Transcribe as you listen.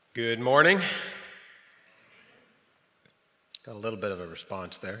Good morning. Got a little bit of a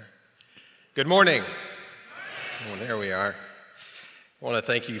response there. Good morning. Oh, there we are. I want to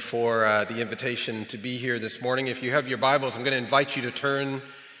thank you for the invitation to be here this morning. If you have your Bibles, I'm going to invite you to turn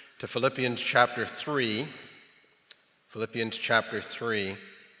to Philippians chapter 3. Philippians chapter 3.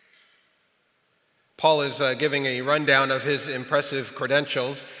 Paul is giving a rundown of his impressive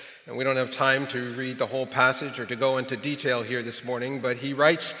credentials, and we don't have time to read the whole passage or to go into detail here this morning, but he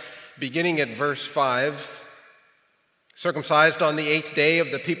writes, beginning at verse 5, circumcised on the 8th day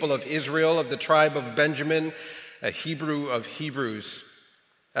of the people of Israel, of the tribe of Benjamin, a Hebrew of Hebrews.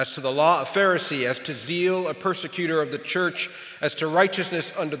 As to the law, a Pharisee, as to zeal, a persecutor of the church, as to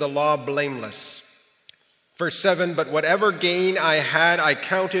righteousness under the law, blameless. Verse 7, but whatever gain I had, I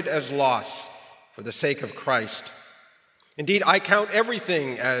counted as loss for the sake of Christ. Indeed, I count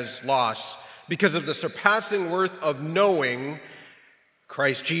everything as loss because of the surpassing worth of knowing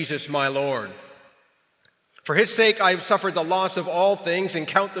Christ Jesus my Lord. For his sake I have suffered the loss of all things and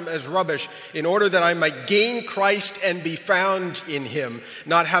count them as rubbish, in order that I might gain Christ and be found in him,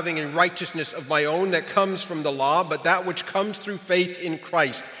 not having a righteousness of my own that comes from the law, but that which comes through faith in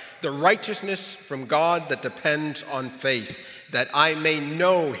Christ, the righteousness from God that depends on faith, that I may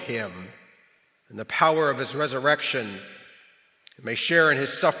know him and the power of his resurrection, and may share in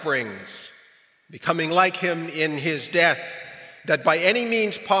his sufferings, becoming like him in his death, that by any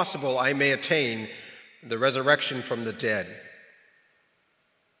means possible I may attain the resurrection from the dead.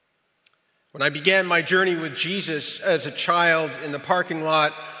 When I began my journey with Jesus as a child in the parking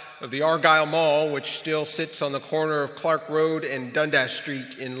lot of the Argyle Mall, which still sits on the corner of Clark Road and Dundas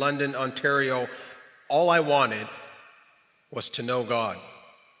Street in London, Ontario, all I wanted was to know God.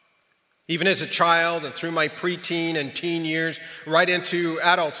 Even as a child and through my preteen and teen years, right into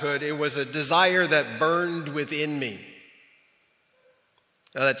adulthood, it was a desire that burned within me.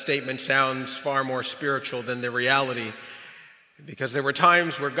 Now that statement sounds far more spiritual than the reality, because there were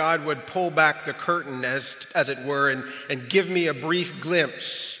times where God would pull back the curtain, as it were, and give me a brief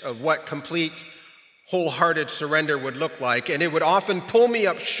glimpse of what complete, wholehearted surrender would look like. And it would often pull me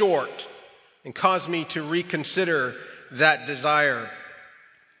up short and cause me to reconsider that desire.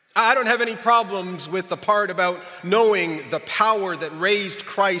 I don't have any problems with the part about knowing the power that raised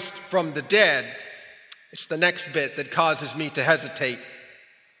Christ from the dead. It's the next bit that causes me to hesitate.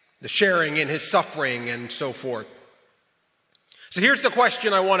 The sharing in his suffering and so forth. So here's the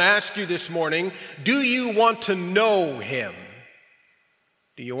question I want to ask you this morning. Do you want to know him?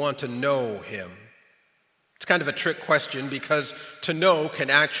 Do you want to know him? It's kind of a trick question because to know can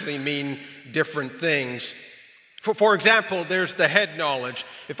actually mean different things. For example, there's the head knowledge.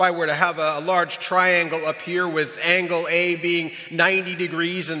 If I were to have a large triangle up here with angle A being 90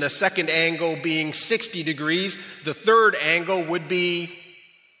 degrees and the second angle being 60 degrees, the third angle would be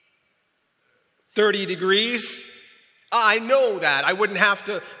 30 degrees. I know that. I wouldn't have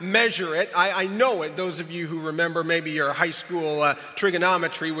to measure it. I know it. Those of you who remember maybe your high school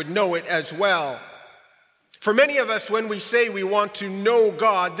trigonometry would know it as well. For many of us, when we say we want to know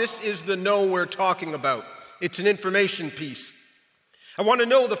God, this is the know we're talking about. It's an information piece. I want to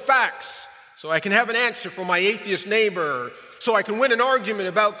know the facts so I can have an answer for my atheist neighbor, so I can win an argument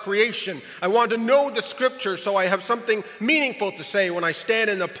about creation. I want to know the scripture so I have something meaningful to say when I stand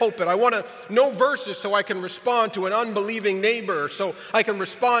in the pulpit. I want to know verses so I can respond to an unbelieving neighbor, so I can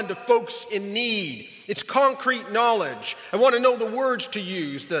respond to folks in need. It's concrete knowledge. I want to know the words to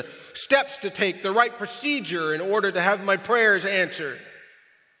use, the steps to take, the right procedure in order to have my prayers answered.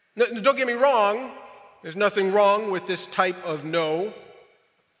 Don't get me wrong. There's nothing wrong with this type of know.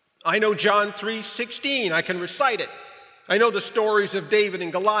 I know John 3:16. I can recite it. I know the stories of David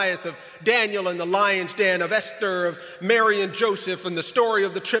and Goliath, of Daniel and the lion's den, of Esther, of Mary and Joseph, and the story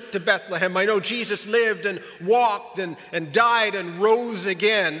of the trip to Bethlehem. I know Jesus lived and walked and died and rose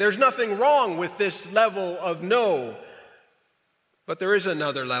again. There's nothing wrong with this level of know. But there is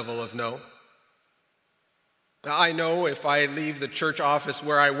another level of know. I know if I leave the church office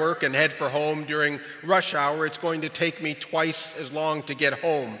where I work and head for home during rush hour, it's going to take me twice as long to get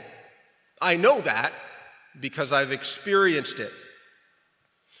home. I know that because I've experienced it.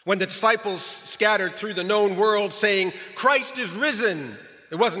 When the disciples scattered through the known world saying, Christ is risen,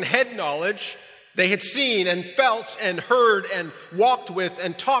 it wasn't head knowledge. They had seen and felt and heard and walked with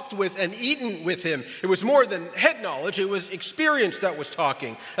and talked with and eaten with him. It was more than head knowledge. It was experience that was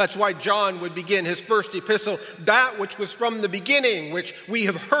talking. That's why John would begin his first epistle, that which was from the beginning, which we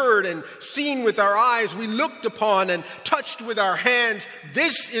have heard and seen with our eyes, we looked upon and touched with our hands.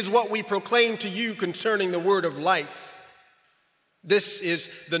 This is what we proclaim to you concerning the word of life. This is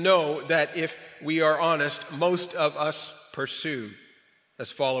the know that, if we are honest, most of us pursue.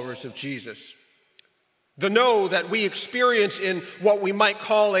 as followers of Jesus. The know that we experience in what we might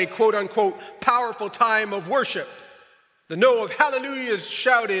call a quote-unquote powerful time of worship. The know of hallelujahs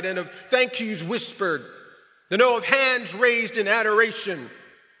shouted and of thank yous whispered. The know of hands raised in adoration.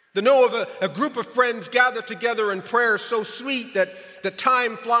 The know of a group of friends gathered together in prayer so sweet that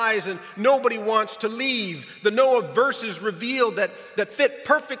time flies and nobody wants to leave. The know of verses revealed that fit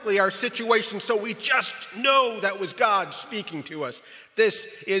perfectly our situation, so we just know that was God speaking to us. This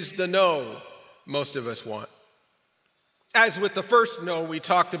is the know most of us want. As with the first know we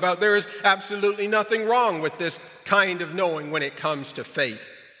talked about, there is absolutely nothing wrong with this kind of knowing when it comes to faith.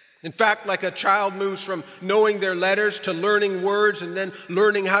 In fact, like a child moves from knowing their letters to learning words and then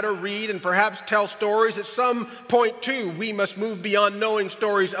learning how to read and perhaps tell stories, at some point too, we must move beyond knowing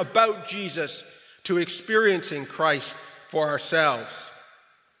stories about Jesus to experiencing Christ for ourselves.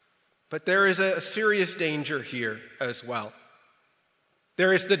 But there is a serious danger here as well.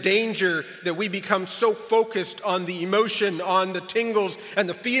 There is the danger that we become so focused on the emotion, on the tingles and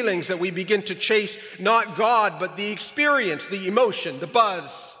the feelings that we begin to chase not God, but the experience, the emotion, the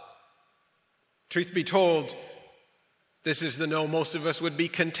buzz. Truth be told, this is the know most of us would be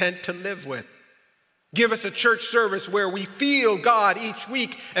content to live with. Give us a church service where we feel God each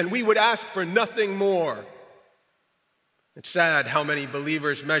week and we would ask for nothing more. It's sad how many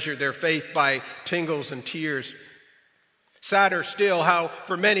believers measure their faith by tingles and tears. Sadder still how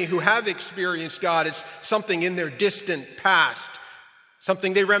for many who have experienced God, it's something in their distant past,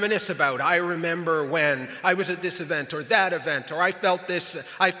 something they reminisce about. I remember when I was at this event or that event, or I felt this,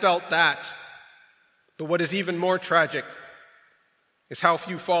 I felt that. But what is even more tragic is how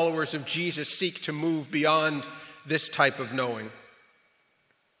few followers of Jesus seek to move beyond this type of knowing.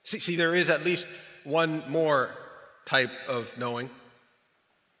 See, there is at least one more type of knowing.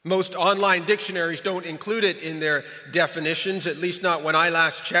 Most online dictionaries don't include it in their definitions, at least not when I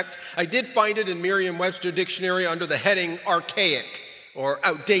last checked. I did find it in Merriam-Webster Dictionary under the heading archaic or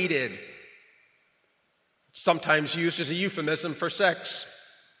outdated, sometimes used as a euphemism for sex.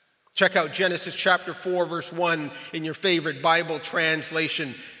 Check out Genesis chapter 4, verse 1 in your favorite Bible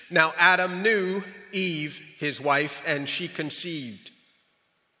translation. Now Adam knew Eve, his wife, and she conceived.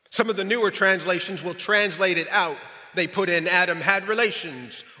 Some of the newer translations will translate it out. They put in Adam had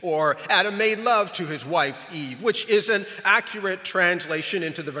relations, or Adam made love to his wife Eve, which is an accurate translation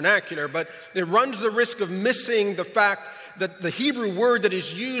into the vernacular, but it runs the risk of missing the fact that the Hebrew word that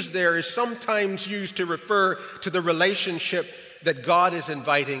is used there is sometimes used to refer to the relationship that God is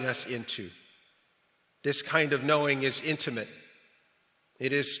inviting us into. This kind of knowing is intimate.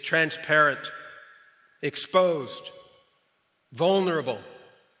 It is transparent, exposed, vulnerable,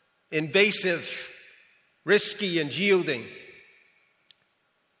 invasive, risky, and yielding.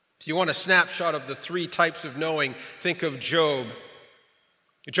 If you want a snapshot of the three types of knowing, think of Job.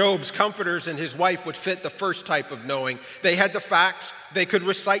 Job's comforters and his wife would fit the first type of knowing. They had the facts. They could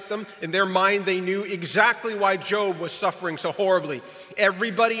recite them. In their mind, they knew exactly why Job was suffering so horribly.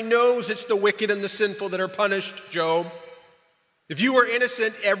 Everybody knows it's the wicked and the sinful that are punished, Job. If you were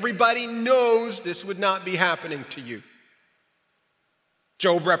innocent, everybody knows this would not be happening to you.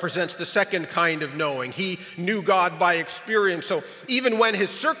 Job represents the second kind of knowing. He knew God by experience, so even when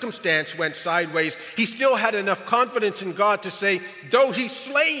his circumstance went sideways, he still had enough confidence in God to say, though he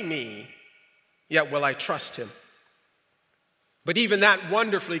slay me, yet will I trust him. But even that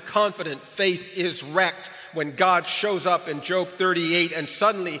wonderfully confident faith is wrecked when God shows up in Job 38, and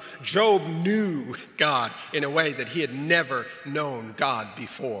suddenly Job knew God in a way that he had never known God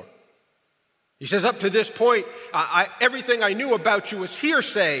before. He says, up to this point, everything I knew about you was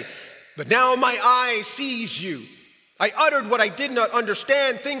hearsay, but now my eye sees you. I uttered what I did not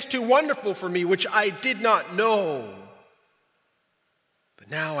understand, things too wonderful for me, which I did not know.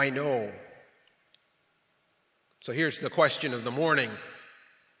 But now I know. So here's the question of the morning.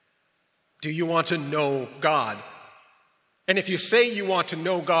 Do you want to know God? And if you say you want to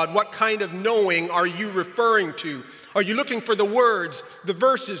know God, what kind of knowing are you referring to? Are you looking for the words, the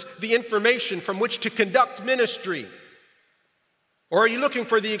verses, the information from which to conduct ministry? Or are you looking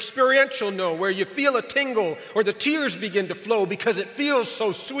for the experiential know, where you feel a tingle or the tears begin to flow because it feels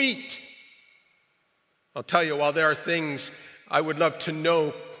so sweet? I'll tell you, while there are things I would love to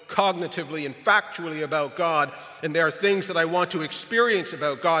know cognitively and factually about God, and there are things that I want to experience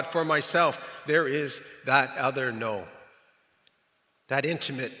about God for myself, there is that other know. That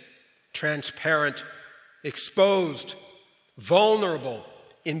intimate, transparent, exposed, vulnerable,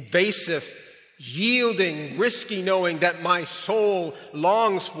 invasive, yielding, risky knowing that my soul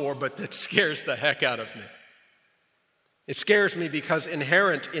longs for, but that scares the heck out of me. It scares me because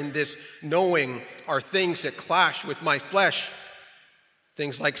inherent in this knowing are things that clash with my flesh,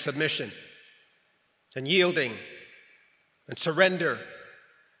 Things like submission and yielding and surrender.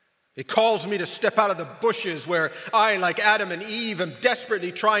 It calls me to step out of the bushes where I, like Adam and Eve, am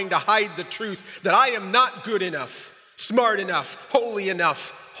desperately trying to hide the truth that I am not good enough, smart enough, holy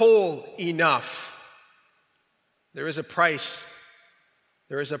enough, whole enough. There is a price.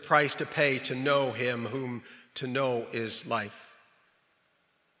 There is a price to pay to know him whom to know is life.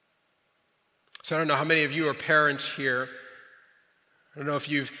 So I don't know how many of you are parents here. I don't know if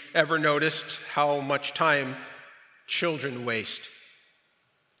you've ever noticed how much time children waste.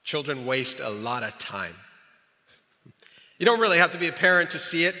 Children waste a lot of time. You don't really have to be a parent to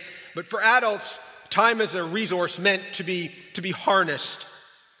see it, but for adults, time is a resource meant to be harnessed.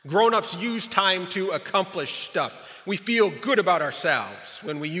 Grown-ups use time to accomplish stuff. We feel good about ourselves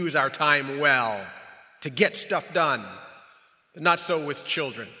when we use our time well to get stuff done, but not so with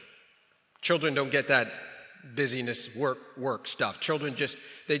children. Children don't get that busyness, work stuff. Children just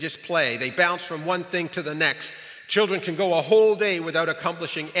play. They bounce from one thing to the next. Children can go a whole day without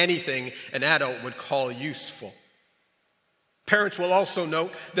accomplishing anything an adult would call useful. Parents will also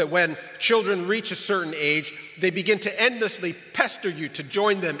note that when children reach a certain age, they begin to endlessly pester you to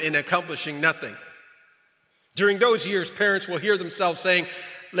join them in accomplishing nothing. During those years, parents will hear themselves saying,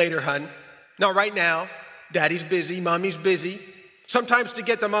 "Later, hun. Not right now. Daddy's busy, mommy's busy." Sometimes to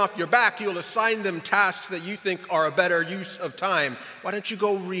get them off your back, you'll assign them tasks that you think are a better use of time. Why don't you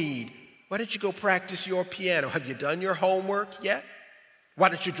go read? Why don't you go practice your piano? Have you done your homework yet? Why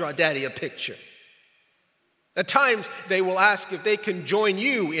don't you draw Daddy a picture? At times, they will ask if they can join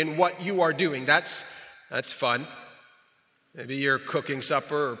you in what you are doing. That's fun. Maybe you're cooking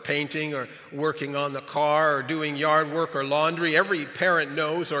supper or painting or working on the car or doing yard work or laundry. Every parent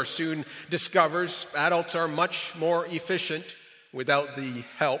knows or soon discovers adults are much more efficient without the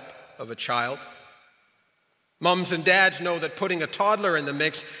help of a child. Mums and dads know that putting a toddler in the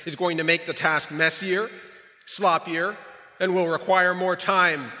mix is going to make the task messier, sloppier, and will require more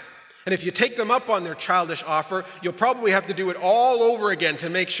time. And if you take them up on their childish offer, you'll probably have to do it all over again to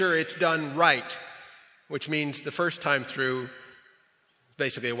make sure it's done right, which means the first time through,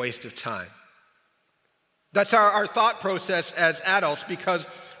 basically a waste of time. That's our thought process as adults because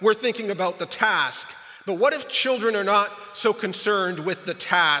we're thinking about the task. But what if children are not so concerned with the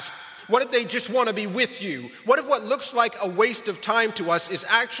task? What if they just want to be with you? What if what looks like a waste of time to us is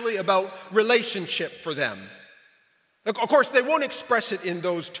actually about relationship for them? Of course, they won't express it in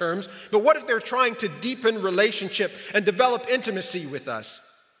those terms, but what if they're trying to deepen relationship and develop intimacy with us?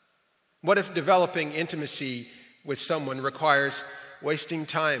 What if developing intimacy with someone requires wasting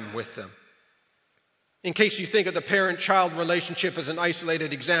time with them? In case you think of the parent-child relationship as an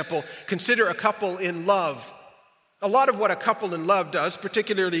isolated example, consider a couple in love. A lot of what a couple in love does,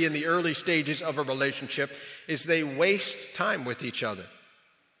 particularly in the early stages of a relationship, is they waste time with each other.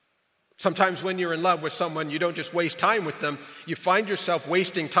 Sometimes when you're in love with someone, you don't just waste time with them, you find yourself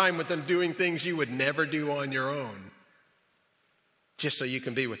wasting time with them doing things you would never do on your own, just so you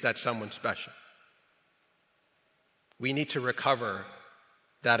can be with that someone special. We need to recover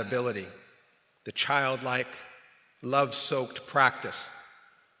that ability, the childlike, love-soaked practice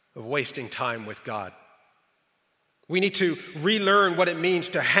of wasting time with God. We need to relearn what it means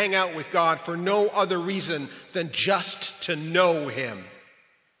to hang out with God for no other reason than just to know Him.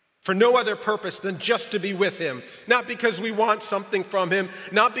 For no other purpose than just to be with Him. Not because we want something from Him,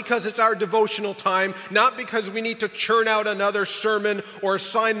 not because it's our devotional time, not because we need to churn out another sermon or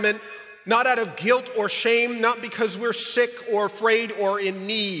assignment, not out of guilt or shame, not because we're sick or afraid or in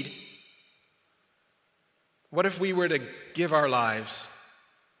need. What if we were to give our lives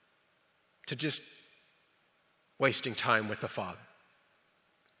to just wasting time with the Father?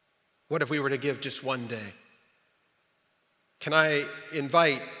 What if we were to give just one day? Can I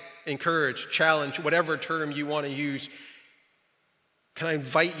invite, encourage, challenge, whatever term you want to use, can I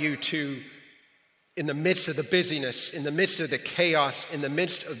invite you to, in the midst of the busyness, in the midst of the chaos, in the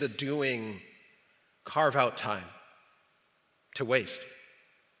midst of the doing, carve out time to waste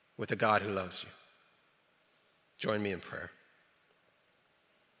with a God who loves you? Join me in prayer.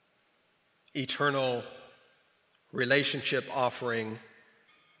 Eternal relationship offering,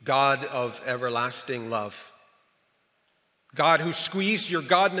 God of everlasting love, God who squeezed your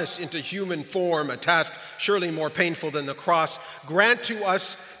godness into human form, a task surely more painful than the cross, grant to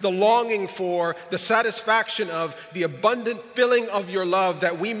us the longing for, the satisfaction of, the abundant filling of your love,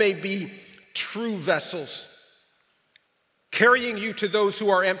 that we may be true vessels, carrying you to those who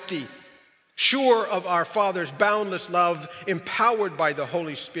are empty, sure of our Father's boundless love, empowered by the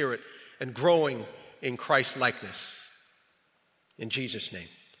Holy Spirit, and growing in Christ likeness. In Jesus' name,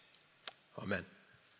 amen.